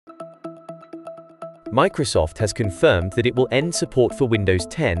Microsoft has confirmed that it will end support for Windows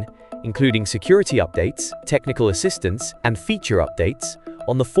 10, including security updates, technical assistance, and feature updates,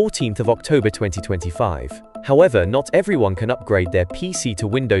 on the 14th of October 2025. However, not everyone can upgrade their PC to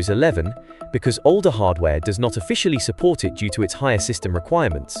Windows 11 because older hardware does not officially support it due to its higher system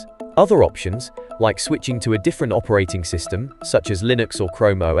requirements. Other options, like switching to a different operating system, such as Linux or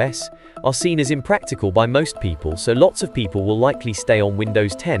Chrome OS, are seen as impractical by most people, so lots of people will likely stay on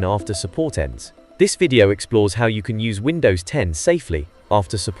Windows 10 after support ends. This video explores how you can use Windows 10 safely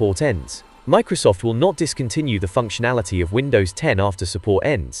after support ends. Microsoft will not discontinue the functionality of Windows 10 after support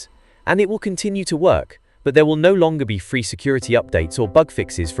ends, and it will continue to work, but there will no longer be free security updates or bug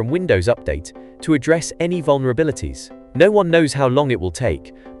fixes from Windows Update to address any vulnerabilities. No one knows how long it will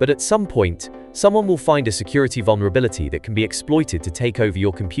take, but at some point, someone will find a security vulnerability that can be exploited to take over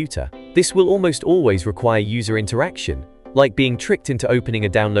your computer. This will almost always require user interaction, like being tricked into opening a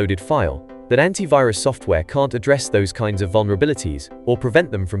downloaded file. But antivirus software can't address those kinds of vulnerabilities or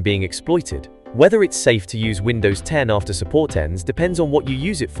prevent them from being exploited. Whether it's safe to use Windows 10 after support ends depends on what you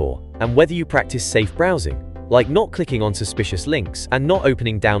use it for, and whether you practice safe browsing, like not clicking on suspicious links and not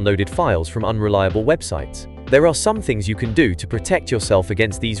opening downloaded files from unreliable websites. There are some things you can do to protect yourself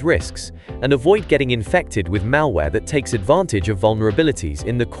against these risks and avoid getting infected with malware that takes advantage of vulnerabilities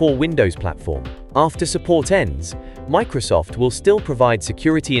in the core Windows platform. After support ends, Microsoft will still provide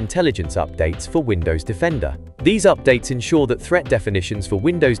security intelligence updates for Windows Defender. These updates ensure that threat definitions for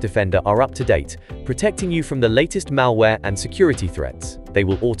Windows Defender are up to date, protecting you from the latest malware and security threats. They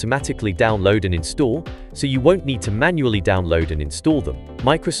will automatically download and install, so you won't need to manually download and install them.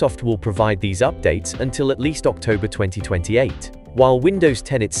 Microsoft will provide these updates until at least October 2028. While Windows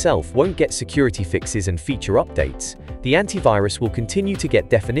 10 itself won't get security fixes and feature updates, the antivirus will continue to get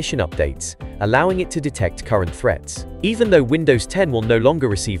definition updates, allowing it to detect current threats. Even though Windows 10 will no longer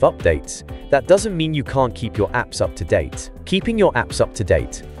receive updates, that doesn't mean you can't keep your apps up to date. Keeping your apps up to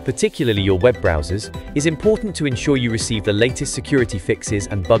date, particularly your web browsers, is important to ensure you receive the latest security fixes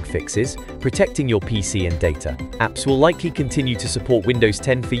and bug fixes, protecting your PC and data. Apps will likely continue to support Windows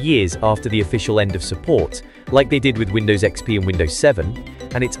 10 for years after the official end of support, like they did with Windows XP and Windows 7,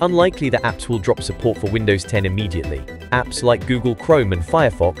 and it's unlikely that apps will drop support for Windows 10 immediately. Apps like Google Chrome and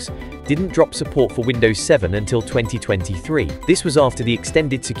Firefox didn't drop support for Windows 7 until 2023. This was after the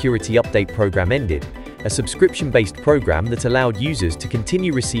Extended Security Update program ended, a subscription-based program that allowed users to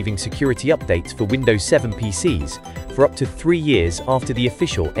continue receiving security updates for Windows 7 PCs for up to 3 years after the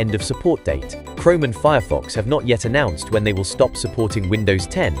official end of support date. Chrome and Firefox have not yet announced when they will stop supporting Windows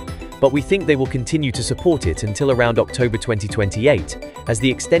 10, but we think they will continue to support it until around October 2028, as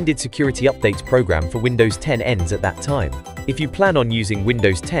the Extended Security Updates program for Windows 10 ends at that time. If you plan on using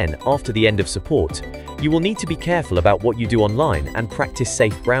Windows 10 after the end of support, you will need to be careful about what you do online and practice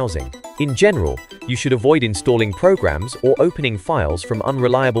safe browsing. In general, you should avoid installing programs or opening files from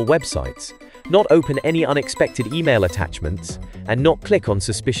unreliable websites, not open any unexpected email attachments, and not click on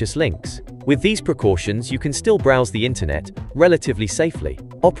suspicious links. With these precautions, you can still browse the internet relatively safely.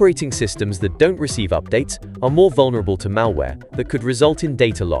 Operating systems that don't receive updates are more vulnerable to malware that could result in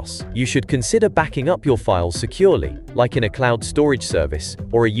data loss. You should consider backing up your files securely, like in a cloud storage service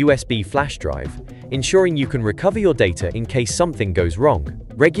or a USB flash drive, ensuring you can recover your data in case something goes wrong.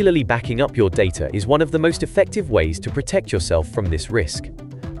 Regularly backing up your data is one of the most effective ways to protect yourself from this risk.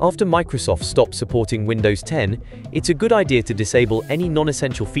 After Microsoft stops supporting Windows 10, it's a good idea to disable any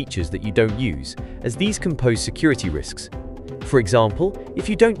non-essential features that you don't use, as these can pose security risks. For example, if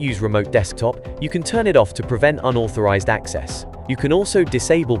you don't use Remote Desktop, you can turn it off to prevent unauthorized access. You can also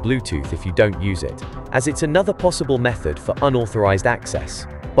disable Bluetooth if you don't use it, as it's another possible method for unauthorized access.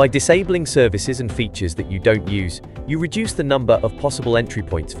 By disabling services and features that you don't use, you reduce the number of possible entry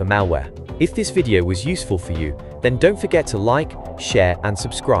points for malware. If this video was useful for you, then don't forget to like, share, and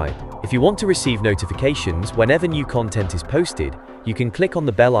subscribe. If you want to receive notifications whenever new content is posted, you can click on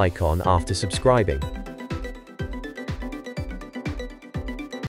the bell icon after subscribing.